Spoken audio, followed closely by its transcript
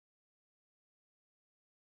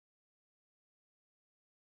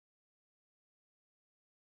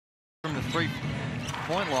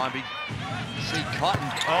3-point line, but see Cotton.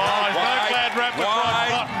 Oh, he's no glad wrap with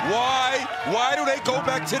Why do they go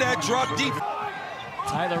back to that drug deep?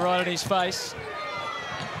 Taylor right in his face.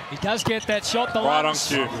 He does get that shot. The right on lungs.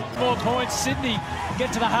 cue. 4 points. Sydney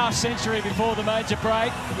get to the half century before the major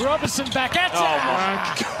break. Robertson back at it. Oh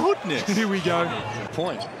my goodness. Here we go.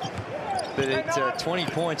 Point. But it's 20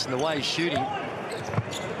 points in the way he's shooting.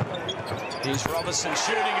 Here's Robertson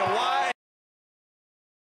shooting away.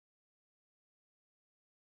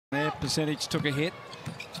 Their percentage took a hit.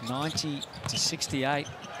 90 to 68.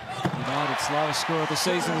 United's lowest score of the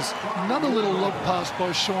season is another little lob pass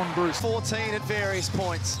by Sean Bruce. 14 at various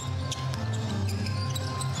points.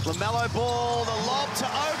 LaMelo Ball, the lob to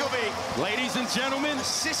Ogilvy. Ladies and gentlemen,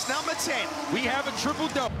 Assist number 10. we have a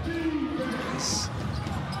triple-double.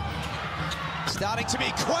 Starting to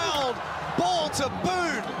be quelled. Ball to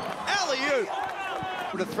Boone. Alley-oop.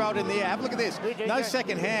 To throw it in the air. Have a look at this. No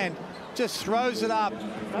second hand. Just throws it up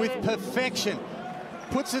with perfection.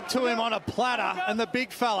 Puts it to him on a platter, and the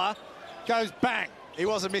big fella goes bang. He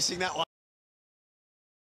wasn't missing that one.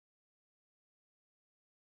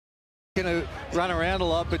 Going to run around a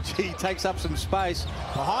lot, but he takes up some space.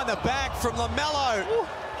 Behind the back from LaMelo.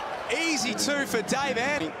 Easy two for Dave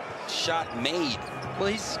Andy. Shot made. Well,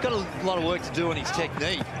 he's got a lot of work to do on his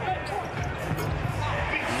technique.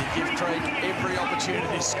 He gives Drake every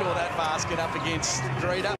opportunity to score that basket up against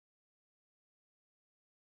Dreda.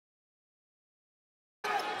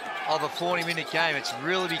 Of a 40-minute game, it's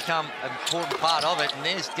really become an important part of it, and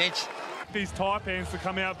there's Dench. These Taipans to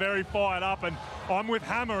come out very fired up, and I'm with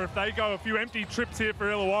Hammer. If they go a few empty trips here for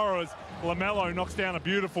Illawarra, as LaMelo knocks down a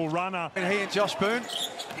beautiful runner. And he and Josh Boone,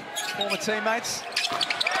 former teammates.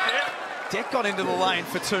 Deck got into the lane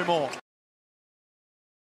for 2 more.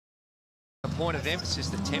 A point of emphasis,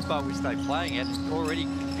 the tempo which they're playing at, already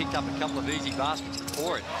picked up a couple of easy baskets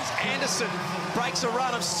before it. Anderson breaks a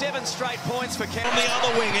run of 7 straight points for Canada. On the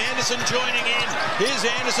other wing, Anderson joining in. Here's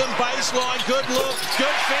Anderson, baseline, good look,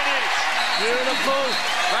 good finish. Beautiful.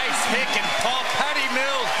 Race Hick and pop. Paddy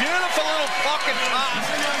Mills, beautiful little pocket pass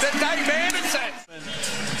that Dave Anderson.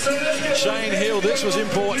 Shane Hill, this was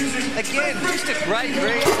important. Again, just a great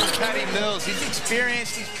read from Paddy Mills. He's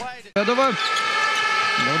experienced, he's played it.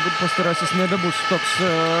 Galbūt pastarasis nebebus toks,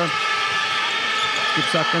 kaip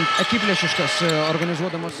sakant, akiplėšiškas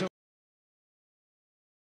organizuodamas.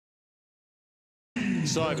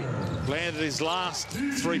 Sobey landed his last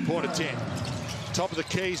 3-point attempt. Top of the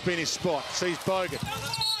key's been his spot. Sees Bogut.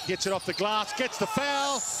 Gets it off the glass, gets the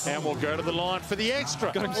foul, and will go to the line for the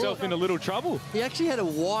extra. Got himself in a little trouble. He actually had a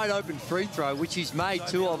wide-open free throw, which he's made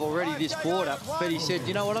 2 of already this quarter. But he said,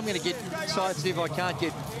 you know what, I'm going to get excited, see if I can't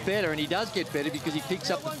get better. And he does get better because he picks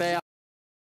up the foul.